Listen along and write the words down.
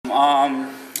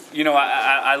awesome.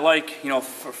 I like,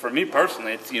 for me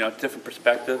personally, it's, different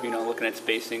perspective, looking at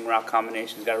spacing, route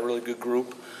combinations. Got a really good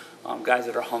group, guys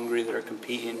that are hungry, that are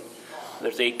competing.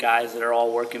 There's 8 guys that are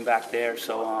all working back there,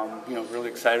 so, really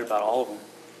excited about all of them.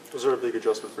 Was there a big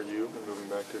adjustment for you in moving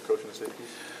back to coaching the safeties?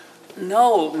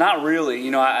 No, not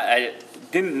really. I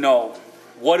didn't know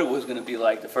what it was going to be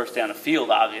like the first day on the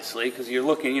field, obviously, because you're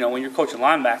looking, when you're coaching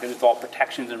linebackers, it's all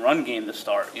protections and run game to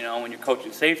start. When you're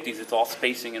coaching safeties, it's all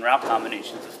spacing and route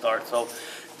combinations to start. So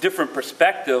different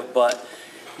perspective, but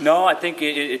no, I think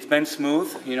it's been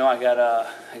smooth.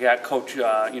 I got Coach,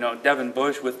 Devin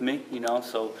Bush with me.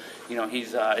 So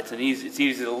he's it's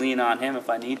easy to lean on him if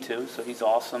I need to. So he's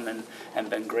awesome and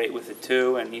been great with it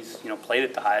too. And he's played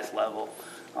at the highest level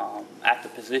at the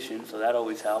position, so that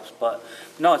always helps. But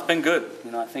no, it's been good.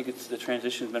 I think the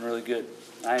transition's been really good.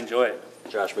 I enjoy it.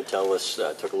 Josh Metellus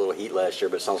took a little heat last year,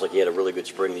 but it sounds like he had a really good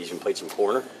spring. He's even played some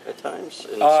corner at times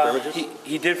in the scrimmages.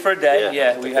 He did for a day.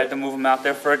 Yeah, we had to move him out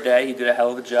there for a day. He did a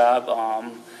hell of a job.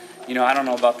 I don't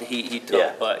know about the heat he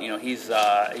took, but he's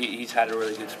had a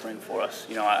really good spring for us.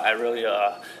 I really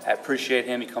I appreciate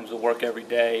him. He comes to work every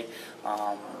day.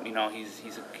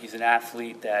 He's an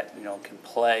athlete that can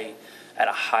play at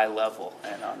a high level,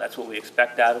 and that's what we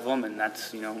expect out of him. And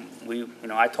that's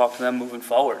I talk to them moving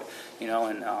forward,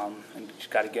 and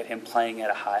just got to get him playing at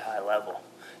a high level,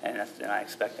 and I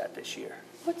expect that this year.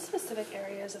 What specific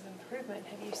areas of improvement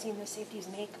have you seen the safeties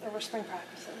make over spring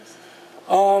practices?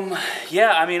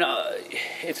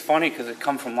 It's funny because it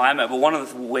comes from linemen, but one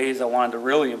of the ways I wanted to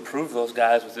really improve those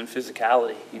guys was in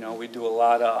physicality. We do a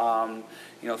lot of,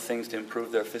 things to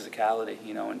improve their physicality,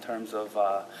 in terms of,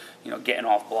 getting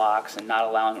off blocks and not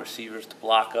allowing receivers to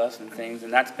block us and things.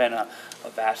 And that's been a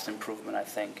vast improvement, I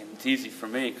think. And it's easy for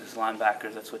me because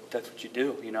linebackers, that's what you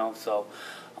do, So,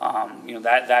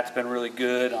 that's been really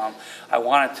good. I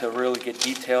wanted to really get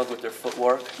detailed with their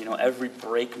footwork. Every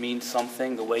break means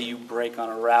something. The way you break on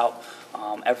a route,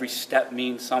 every step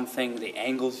means something. The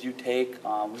angles you take.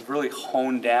 We've really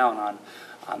honed down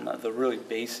on the really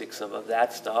basics of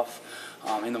that stuff.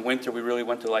 In the winter, we really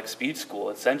went to like speed school,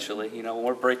 essentially. When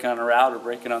we're breaking on a route or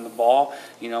breaking on the ball,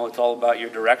 it's all about your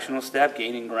directional step,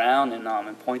 gaining ground,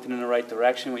 and pointing in the right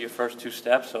direction with your first 2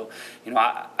 steps. So,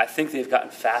 I think they've gotten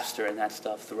faster in that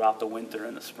stuff throughout the winter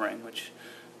and the spring, which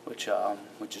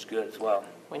is good as well.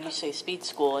 When you say speed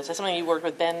school, is that something you worked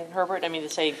with Ben Herbert? To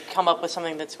say come up with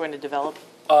something that's going to develop?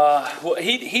 Well,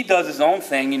 he does his own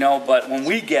thing, but when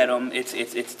we get them,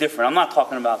 it's different. I'm not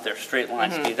talking about their straight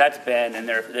line speed. That's Ben and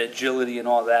their agility and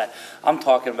all that. I'm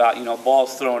talking about,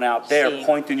 balls thrown out there,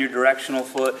 pointing your directional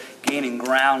foot, gaining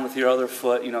ground with your other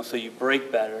foot, so you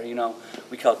break better.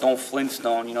 We call it don't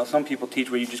Flintstone. Some people teach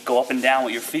where you just go up and down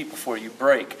with your feet before you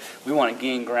break. We want to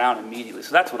gain ground immediately.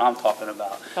 So that's what I'm talking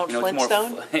about. Don't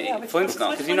Flintstone?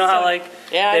 Flintstone, because how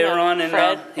they run and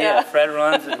Fred. Fred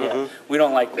runs. And, we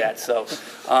don't like that. So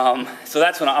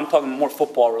that's when I'm talking more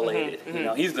football related.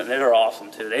 They're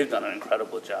awesome too. They've done an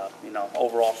incredible job.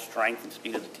 Overall strength and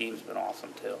speed of the team's been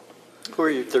awesome too. Who are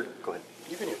your third? Go ahead.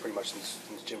 You've been here pretty much since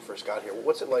Jim first got here.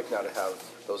 What's it like now to have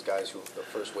those guys the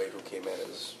first wave who came in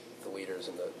as the leaders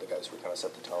and the guys who kind of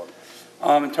set the tone?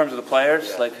 In terms of the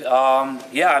players,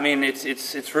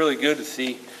 it's really good to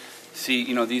see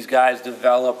these guys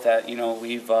develop that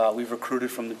we've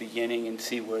recruited from the beginning and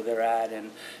see where they're at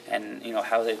and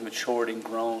how they've matured and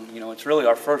grown. It's really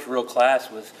our first real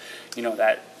class with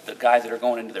that the guys that are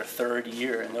going into their 3rd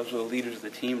year, and those are the leaders of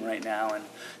the team right now, and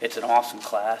it's an awesome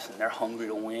class and they're hungry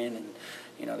to win, and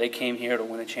they came here to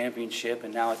win a championship,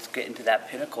 and now it's getting to that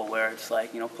pinnacle where it's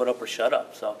like put up or shut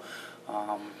up. So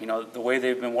the way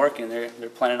they've been working, they're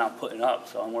planning on putting up,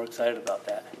 so we're excited about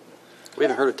that. We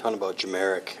haven't heard a ton about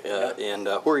Jamaric, and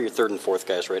who are your 3rd and 4th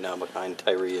guys right now behind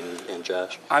Tyree and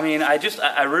Josh? I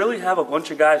really have a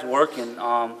bunch of guys working.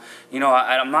 I'm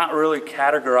not really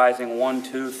categorizing 1,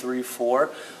 2, 3, 4.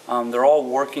 They're all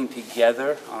working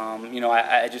together.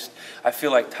 I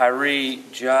feel like Tyree,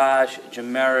 Josh,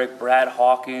 Jamaric, Brad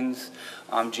Hawkins,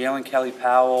 Jalen Kelly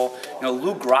Powell.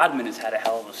 Lou Grodman has had a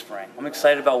hell of a spring. I'm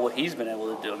excited about what he's been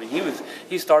able to do.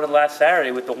 He started last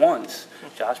Saturday with the ones.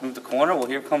 Josh moved the corner. Well,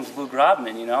 here comes Lou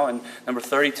Grodman, and number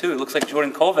 32. It looks like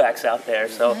Jordan Kovacs out there.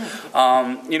 So,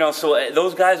 so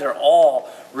those guys are all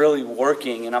really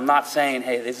working. And I'm not saying,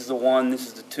 hey, this is the 1, this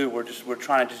is the 2. We're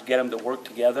trying to just get them to work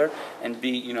together and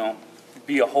be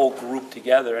a whole group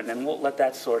together, and then we'll let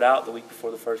that sort out the week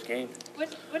before the first game.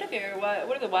 What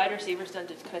are the wide receivers done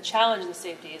to kind of challenge the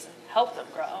safeties and help them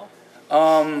grow?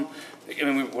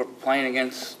 We're playing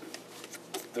against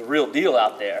the real deal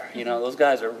out there. Those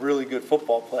guys are really good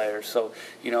football players. So,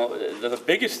 the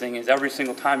biggest thing is every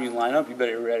single time you line up, you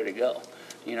better be ready to go.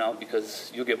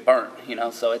 because you'll get burnt,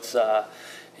 so it's,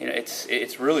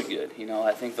 it's really good.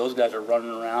 I think those guys are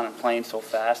running around and playing so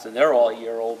fast, and they're all a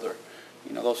year older.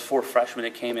 Those 4 freshmen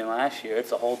that came in last year,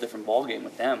 it's a whole different ballgame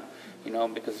with them,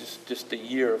 because it's just a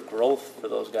year of growth for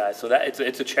those guys. So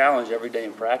it's a challenge every day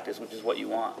in practice, which is what you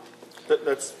want.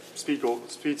 That's speed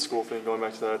school thing, going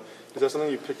back to that. Is that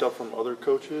something you picked up from other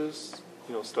coaches,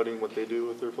 studying what they do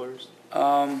with their players?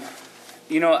 I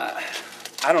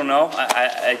don't know.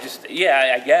 I just,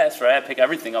 I guess, right? I pick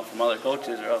everything up from other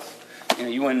coaches, or else,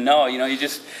 you wouldn't know. You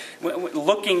just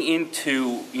looking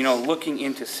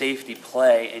into safety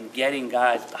play and getting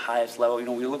guys at the highest level.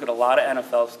 We look at a lot of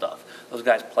NFL stuff. Those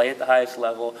guys play at the highest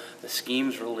level. The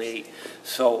schemes relate.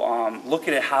 So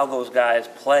looking at how those guys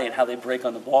play and how they break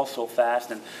on the ball so fast,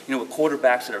 and with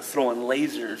quarterbacks that are throwing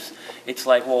lasers, it's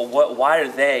like, well, why are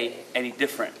they any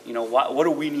different? What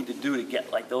do we need to do to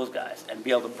get like those guys and be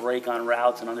able to break on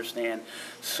routes and understand?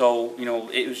 So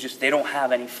it was just they don't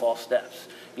have any false steps.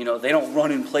 They don't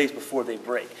run in place before they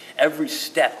break. Every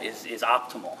step is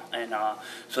optimal. And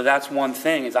so that's one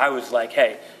thing is I was like,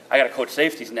 hey, I got to coach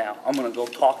safeties now. I'm going to go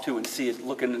talk to and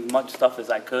look at as much stuff as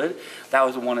I could. That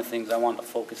was one of the things I wanted to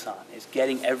focus on, is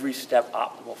getting every step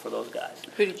optimal for those guys.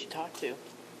 Who did you talk to?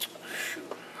 Shoot.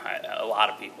 A lot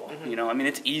of people.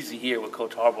 It's easy here with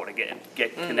Coach Harbaugh to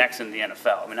get connects in the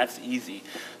NFL. That's easy.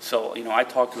 So, I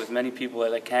talk to as many people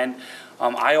as I can.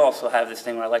 I also have this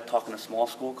thing where I like talking to small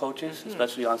school coaches,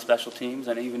 especially on special teams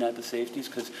and even at the safeties,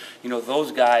 because,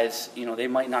 those guys, they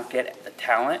might not get the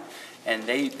talent, and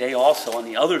they also, on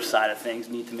the other side of things,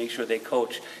 need to make sure they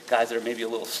coach guys that are maybe a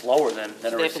little slower than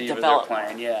a receiver they're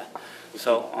playing. Yeah.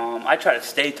 So I try to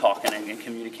stay talking and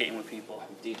communicating with people.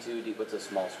 D2, what's a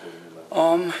small school?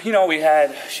 We had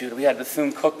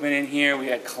Bethune-Cookman in here. We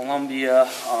had Columbia.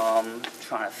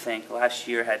 Trying to think. Last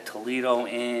year had Toledo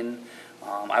in.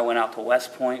 I went out to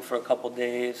West Point for a couple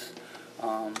days.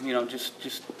 Just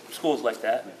schools like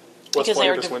that. West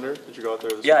Point this winter? Did you go out there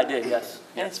this winter? I did, yes.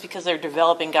 And it's because they're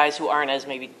developing guys who aren't as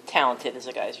maybe talented as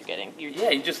the guys you're getting.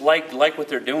 You just like what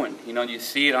they're doing. You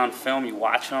see it on film, you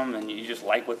watch them, and you just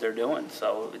like what they're doing.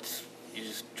 So you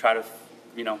just try to,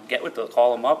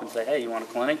 call them up and say, hey, you want a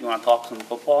clinic? You want to talk some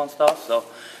football and stuff? So,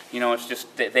 it's just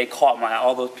they caught my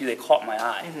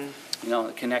eye.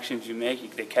 The connections you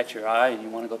make, they catch your eye, and you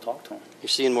want to go talk to them. You're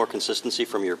seeing more consistency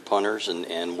from your punters,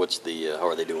 and what's how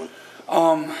are they doing?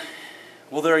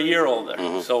 Well, they're a year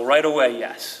older, so right away,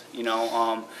 yes.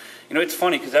 It's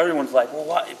funny because everyone's like, well,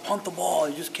 what? Punt the ball,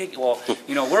 you just kick it. Well,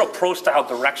 we're a pro-style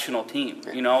directional team,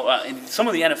 and some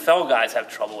of the NFL guys have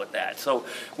trouble with that. So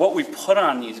what we put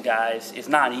on these guys is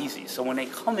not easy. So when they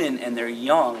come in and they're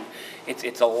young,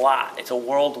 it's a lot. It's a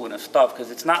whirlwind of stuff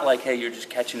because it's not like, hey, you're just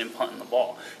catching and punting the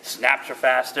ball. Snaps are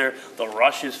faster. The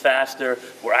rush is faster.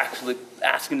 We're actually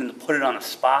asking them to put it on a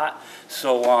spot.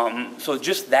 So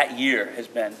just that year has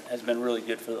been really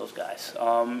good for those guys.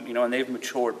 And they've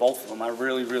matured, both of them. I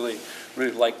really, really,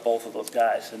 really like both of those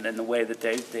guys and then the way that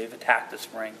they've attacked the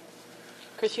spring.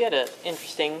 Chris, you had an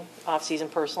interesting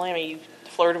offseason personally. You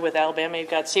flirted with Alabama. You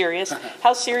got serious.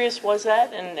 How serious was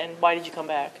that, and why did you come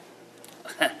back?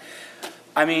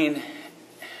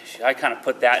 I kind of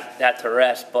put that to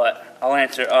rest, but I'll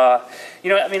answer.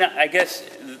 I guess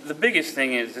the biggest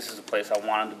thing is this is a place I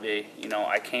wanted to be.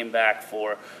 I came back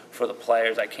for the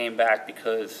players. I came back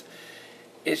because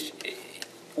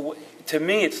to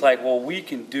me, it's like, well, we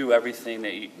can do everything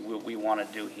that we want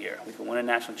to do here. We can win a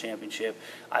national championship.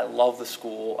 I love the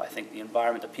school. I think the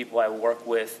environment, the people I work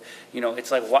with,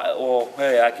 it's like, well,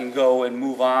 hey, I can go and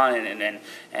move on and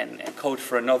coach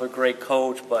for another great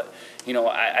coach. But,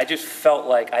 I just felt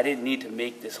like I didn't need to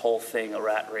make this whole thing a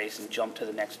rat race and jump to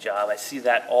the next job. I see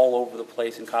that all over the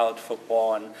place in college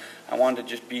football, and I wanted to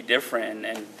just be different.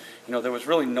 And there was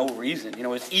really no reason. It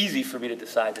was easy for me to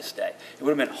decide to stay. It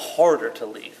would have been harder to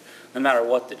leave, no matter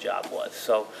what the job was.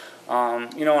 So,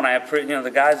 and I appreciate,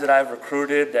 the guys that I've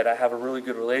recruited that I have a really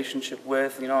good relationship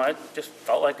with, I just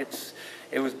felt like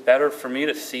it was better for me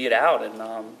to see it out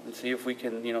and see if we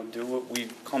can, do what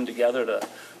we've come together to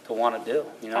want to do,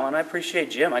 and I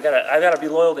appreciate Jim. I gotta be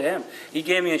loyal to him. He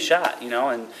gave me a shot,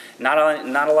 and not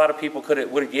a lot of people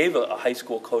would have gave a high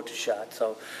school coach a shot.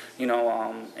 So,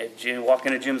 if Jim walk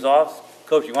into Jim's office,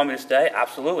 Coach, you want me to stay?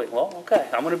 Absolutely. Well, okay,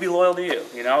 I'm going to be loyal to you.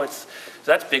 So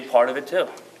that's a big part of it too.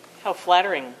 How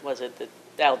flattering was it that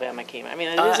Alabama came?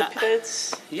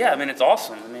 It's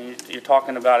awesome. You're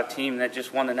talking about a team that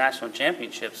just won the national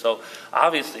championship. So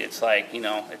obviously, it's like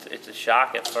it's a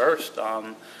shock at first.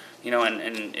 And it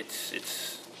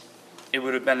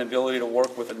would have been the ability to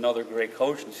work with another great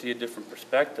coach and see a different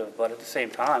perspective. But at the same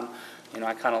time,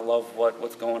 I kind of love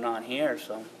what's going on here.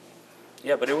 So,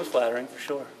 yeah, but it was flattering for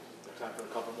sure. Time for a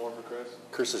couple more for Chris.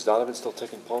 Chris, is Donovan still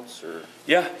taking pumps, or?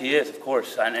 Yeah, he is, of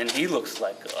course, and he looks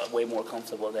like way more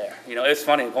comfortable there. You know, it's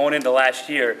funny, going into last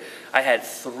year, I had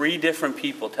 3 different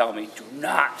people tell me, do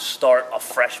not start a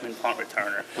freshman punt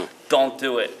returner. Don't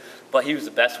do it. But he was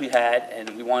the best we had,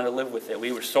 and we wanted to live with it.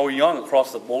 We were so young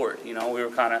across the board. You know,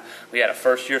 we had a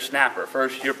first-year snapper,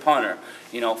 first-year punter,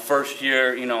 you know,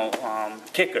 first-year,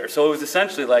 kicker. So it was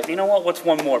essentially like, you know what, what's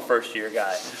one more first-year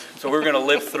guy? So we were going to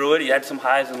live through it. He had some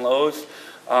highs and lows,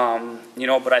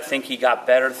 but I think he got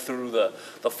better through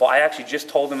the fall. I actually just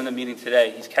told him in the meeting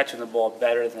today, he's catching the ball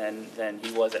better than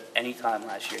he was at any time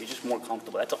last year. He's just more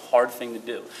comfortable. That's a hard thing to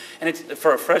do. And it's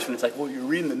for a freshman, it's like, well, you're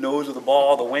reading the nose of the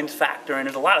ball, the wind factor, and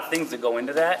there's a lot of things that go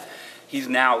into that. He's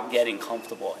now getting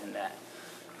comfortable in that.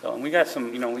 So, and we got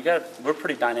some, we're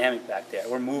pretty dynamic back there.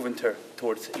 We're moving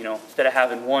towards, instead of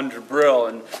having one Jabril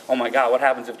and, oh my God, what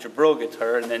happens if Jabril gets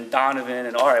hurt? And then Donovan,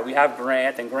 and all right, we have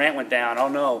Grant, and Grant went down. Oh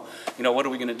no, what are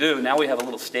we going to do? Now we have a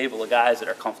little stable of guys that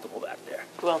are comfortable back there.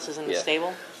 Who else is in the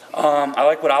stable? I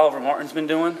like what Oliver Martin's been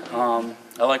doing. I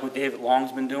like what David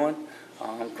Long's been doing.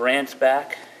 Grant's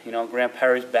back. Grant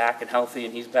Perry's back and healthy,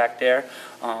 and he's back there.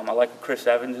 I like what Chris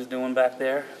Evans is doing back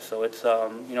there. So it's,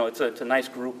 it's a nice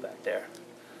group back there.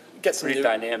 Get some pretty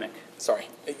dynamic. Sorry,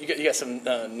 you got some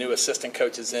new assistant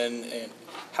coaches in, and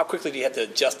how quickly do you have to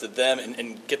adjust to them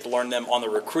and get to learn them on the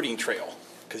recruiting trail?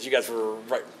 Because you guys were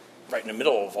right in the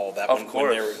middle of all that when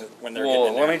they were getting in there.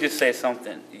 Let me just say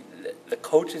something. The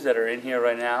coaches that are in here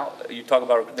right now, you talk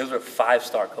about, those are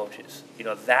 5-star coaches.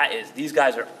 These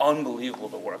guys are unbelievable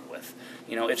to work with.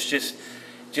 It's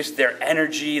just their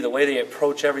energy, the way they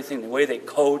approach everything, the way they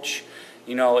coach.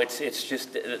 It's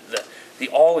just the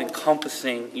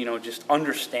all-encompassing, just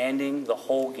understanding the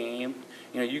whole game.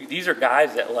 These are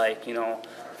guys that,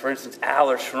 for instance,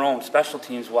 Al or Sharon, special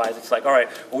teams-wise, it's like, all right,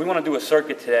 well, we want to do a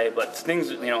circuit today, but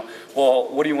things,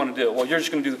 well, what do you want to do? Well, you're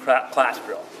just going to do the class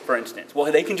drill, for instance.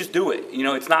 Well, they can just do it.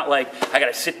 It's not like I got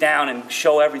to sit down and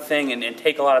show everything and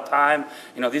take a lot of time.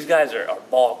 These guys are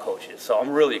ball coaches, so I'm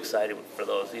really excited for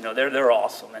those. They're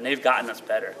awesome, and they've gotten us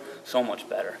better, so much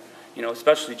better.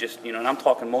 Especially just, and I'm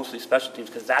talking mostly special teams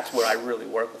because that's where I really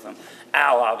work with them.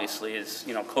 Al, obviously, is,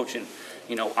 coaching,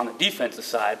 on the defensive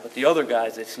side, but the other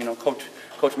guys, it's,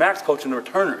 Coach Max coaching the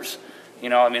returners.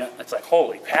 It's like,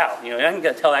 holy cow, I ain't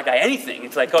got to tell that guy anything.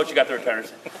 It's like, Coach, you got the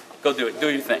returners. Go do it. Do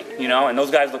your thing, and those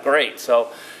guys look great. So,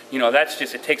 that's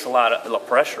just, it takes a lot of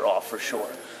pressure off for sure.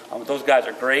 Those guys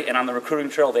are great, and on the recruiting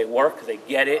trail, they work, they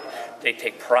get it, they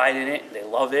take pride in it, they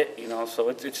love it, so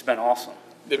it's been awesome.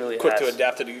 They're really quick to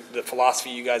adapt to the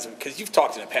philosophy you guys, because you've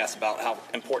talked in the past about how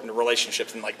important the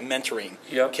relationships and mentoring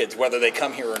kids, whether they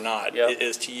come here or not,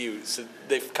 is to you. So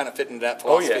they've kind of fit into that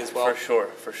philosophy as well.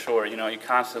 For sure. You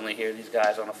constantly hear these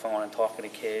guys on the phone and talking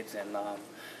to kids, and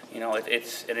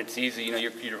it's easy.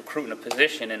 You're recruiting a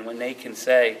position, and when they can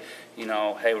say,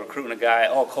 hey, we're recruiting a guy.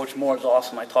 Oh, Coach Moore's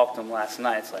awesome. I talked to him last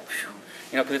night. It's like, phew.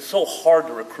 Because it's so hard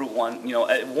to recruit one.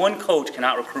 One coach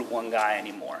cannot recruit one guy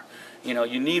anymore.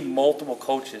 You need multiple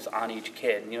coaches on each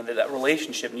kid. That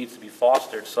relationship needs to be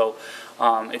fostered. So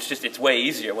it's way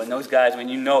easier when those guys,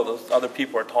 when those other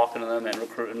people are talking to them and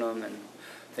recruiting them and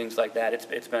things like that.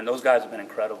 Those guys have been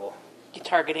incredible. You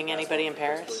targeting anybody in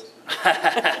Paris?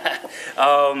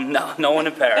 No one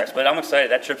in Paris, but I'm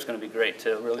excited. That trip's going to be great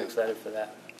too. Really excited for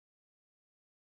that.